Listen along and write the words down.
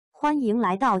欢迎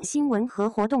来到新闻和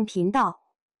活动频道，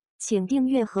请订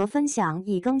阅和分享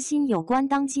以更新有关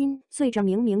当今最着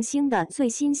名明星的最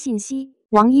新信息。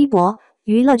王YiBo，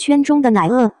娱乐圈中的奶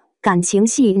鳄，感情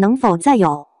戏能否再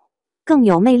有？更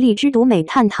有魅力之独美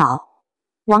探讨。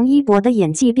王YiBo的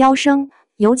演技飙升，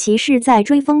尤其是在《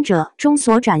追风者》中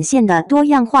所展现的多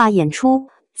样化演出，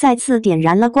再次点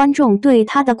燃了观众对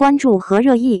他的关注和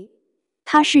热议。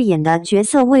他饰演的角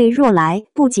色魏若来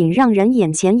不仅让人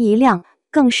眼前一亮，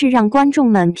更是让观众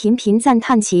们频频赞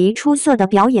叹其出色的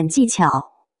表演技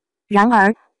巧。然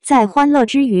而，在欢乐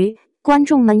之余，观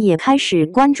众们也开始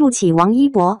关注起王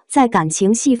YiBo在感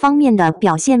情戏方面的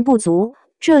表现不足，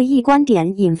这一观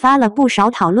点引发了不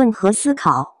少讨论和思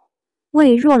考。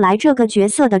魏若来这个角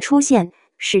色的出现，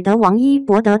使得王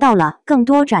YiBo得到了更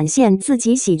多展现自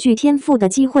己喜剧天赋的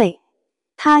机会。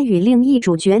他与另一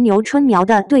主角牛春苗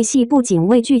的对戏不仅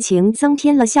为剧情增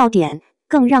添了笑点，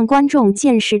更让观众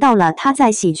见识到了他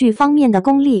在喜剧方面的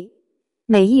功力。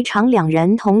每一场两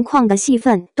人同框的戏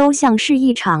份都像是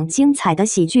一场精彩的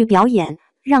喜剧表演，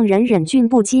让人忍俊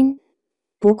不禁。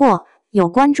不过，有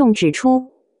观众指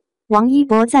出，王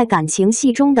YiBo在感情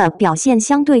戏中的表现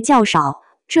相对较少，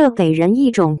这给人一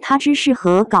种他只适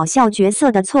合搞笑角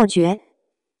色的错觉。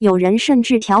有人甚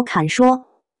至调侃说，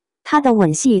他的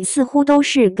吻戏似乎都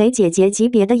是给姐姐级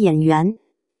别的演员。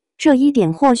这一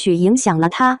点或许影响了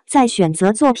他在选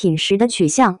择作品时的取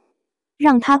向，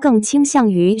让他更倾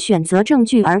向于选择正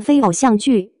剧而非偶像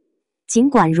剧。尽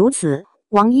管如此，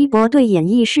王YiBo对演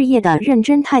艺事业的认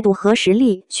真态度和实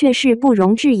力却是不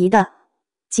容置疑的。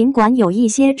尽管有一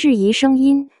些质疑声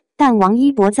音，但王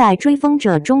YiBo在《追风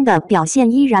者》中的表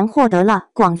现依然获得了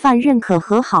广泛认可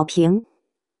和好评。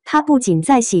他不仅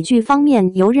在喜剧方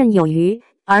面游刃有余，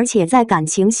而且在感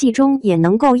情戏中也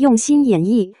能够用心演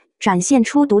绎，展现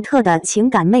出独特的情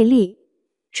感魅力。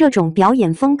这种表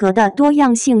演风格的多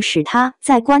样性使他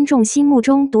在观众心目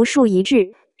中独树一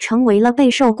帜，成为了备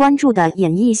受关注的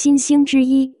演艺新星之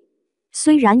一。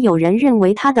虽然有人认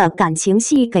为他的感情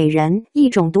戏给人一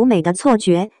种独美的错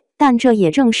觉，但这也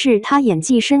正是他演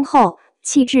技深厚、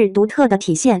气质独特的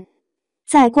体现。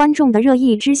在观众的热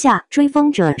议之下，《追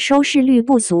风者》收视率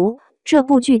不俗，这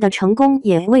部剧的成功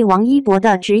也为王YiBo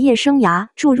的职业生涯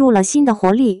注入了新的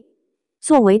活力。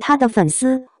作为他的粉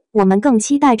丝，我们更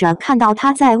期待着看到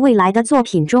他在未来的作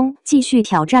品中继续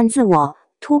挑战自我，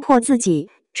突破自己，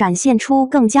展现出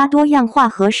更加多样化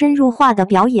和深入化的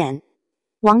表演。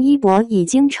王YiBo已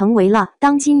经成为了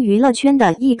当今娱乐圈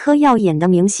的一颗耀眼的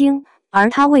明星，而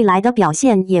他未来的表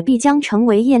现也必将成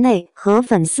为业内和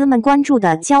粉丝们关注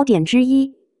的焦点之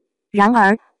一。然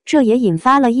而，这也引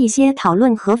发了一些讨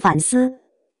论和反思。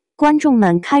观众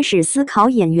们开始思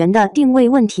考演员的定位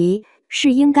问题，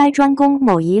是应该专攻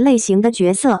某一类型的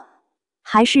角色，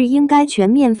还是应该全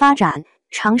面发展，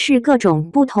尝试各种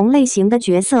不同类型的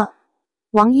角色？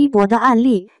王YiBo的案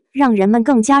例让人们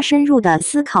更加深入地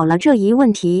思考了这一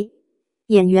问题。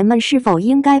演员们是否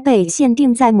应该被限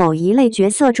定在某一类角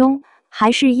色中，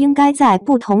还是应该在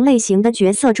不同类型的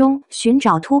角色中寻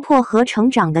找突破和成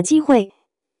长的机会？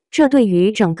这对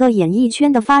于整个演艺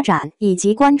圈的发展以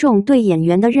及观众对演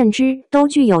员的认知都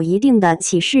具有一定的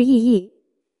启示意义。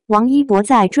王YiBo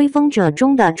在《追风者》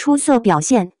中的出色表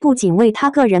现，不仅为他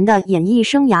个人的演艺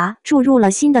生涯注入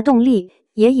了新的动力，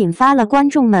也引发了观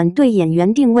众们对演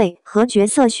员定位和角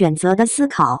色选择的思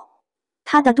考。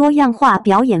他的多样化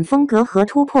表演风格和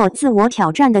突破自我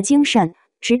挑战的精神，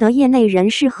值得业内人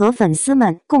士和粉丝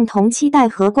们共同期待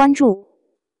和关注。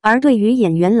而对于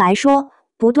演员来说，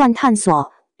不断探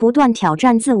索，不断挑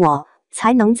战自我，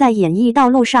才能在演艺道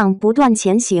路上不断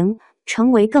前行，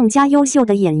成为更加优秀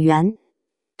的演员。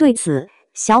对此，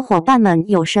小伙伴们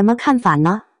有什么看法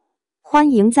呢？欢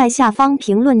迎在下方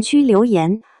评论区留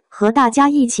言，和大家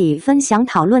一起分享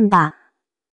讨论吧。